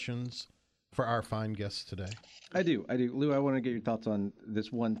final questions for our fine guests today? I do. Lou, I want to get your thoughts on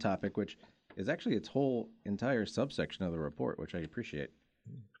this one topic, which is actually its whole entire subsection of the report, which I appreciate.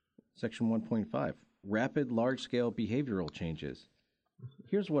 Section 1.5. Rapid, large-scale behavioral changes.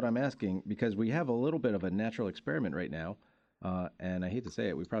 Here's what I'm asking, because we have a little bit of a natural experiment right now, and I hate to say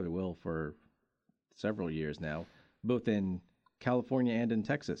it, we probably will for several years now, both in California and in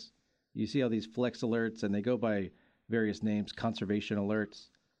Texas. You see all these flex alerts, and they go by various names, conservation alerts.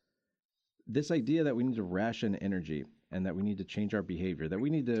 This idea that we need to ration energy and that we need to change our behavior, that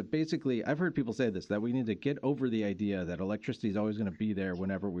we need to basically, I've heard people say this, that we need to get over the idea that electricity is always going to be there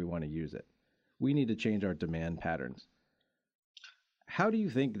whenever we want to use it. We need to change our demand patterns. How do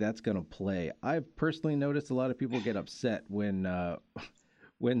you think that's going to play? I've personally noticed a lot of people get upset when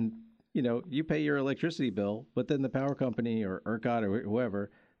you pay your electricity bill, but then the power company or ERCOT or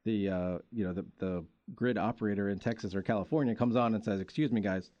whoever, the grid operator in Texas or California comes on and says, "Excuse me,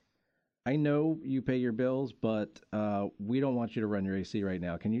 guys, I know you pay your bills, but we don't want you to run your AC right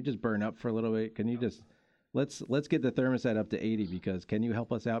now. Can you just burn up for a little bit? Can you just let's get the thermostat up to 80 because can you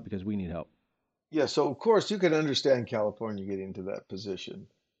help us out because we need help?" Yeah, so of course you can understand California getting into that position,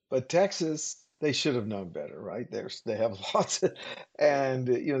 but Texas, they should have known better, right? They have lots of, and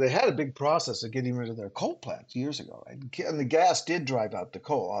they had a big process of getting rid of their coal plants years ago, and the gas did drive out the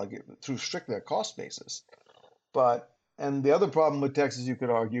coal. Through strictly a cost basis, and the other problem with Texas, you could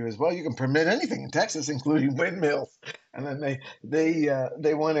argue, is you can permit anything in Texas, including windmills, and then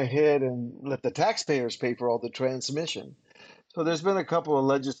they went ahead and let the taxpayers pay for all the transmission. So there's been a couple of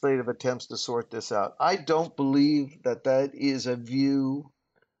legislative attempts to sort this out. I don't believe that is a view.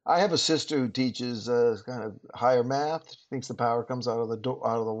 I have a sister who teaches kind of higher math. She thinks the power comes out of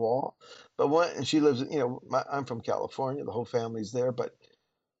the wall, and she lives. I'm from California. The whole family's there, but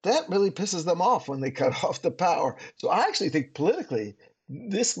that really pisses them off when they cut off the power. So I actually think politically,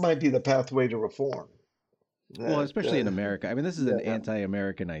 this might be the pathway to reform. Well, especially in America. I mean, this is an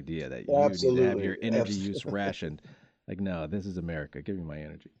anti-American idea that you need to have your energy use rationed. Like, no, this is America. Give me my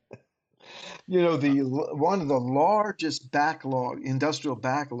energy. One of the largest industrial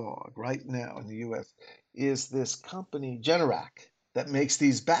backlog right now in the U.S. is this company, Generac, that makes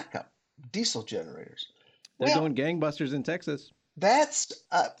these backup diesel generators. They're going gangbusters in Texas. That's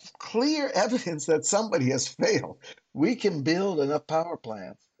clear evidence that somebody has failed. We can build enough power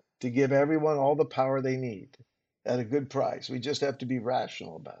plants to give everyone all the power they need at a good price. We just have to be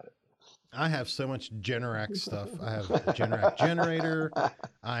rational about it. I have so much Generac stuff. I have a Generac generator.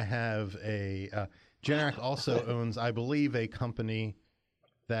 I have Generac also owns, I believe, a company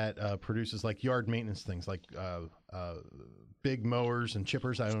that produces like yard maintenance things, like big mowers and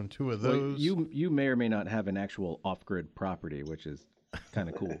chippers. I own two of those. Well, you may or may not have an actual off-grid property, which is kind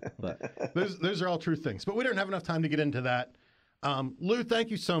of cool. But those are all true things. But we don't have enough time to get into that. Lou, thank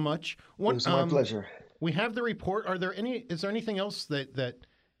you so much. It was my pleasure. We have the report. Is there anything else that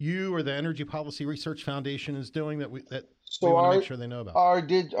you or the Energy Policy Research Foundation is doing that we want to make sure they know about?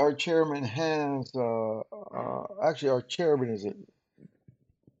 Our chairman has actually our chairman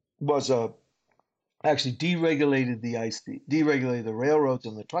actually deregulated the railroads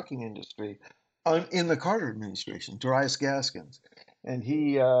and the trucking industry in the Carter administration, Darius Gaskins, and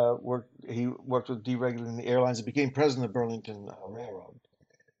he worked with deregulating the airlines and became president of Burlington Railroad,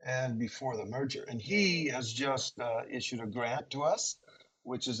 and before the merger, and he has just issued a grant to us,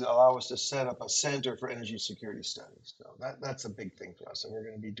 which is allow us to set up a center for energy security studies. So that's a big thing for us, and we're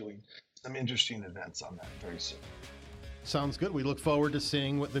going to be doing some interesting events on that very soon. Sounds good. We look forward to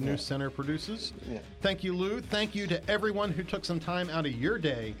seeing what the new center produces. Yeah. Thank you, Lou. Thank you to everyone who took some time out of your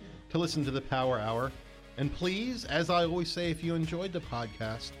day to listen to the Power Hour. And please, as I always say, if you enjoyed the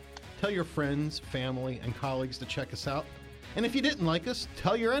podcast, tell your friends, family, and colleagues to check us out. And if you didn't like us,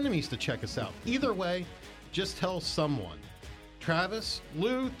 tell your enemies to check us out. Either way, just tell someone. Travis,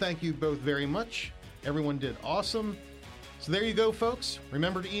 Lou, thank you both very much. Everyone did awesome. So there you go, folks.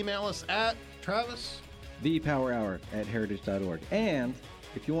 Remember to email us at Travis. thepowerhour@heritage.org. And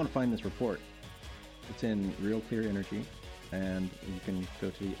if you want to find this report, it's in Real Clear Energy, and you can go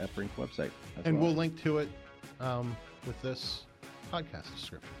to the EPRINC website. And we'll link to it with this podcast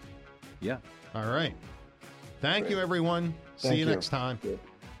description. Yeah. All right. Thank you, everyone. See you next time.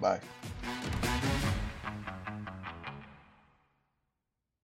 Bye.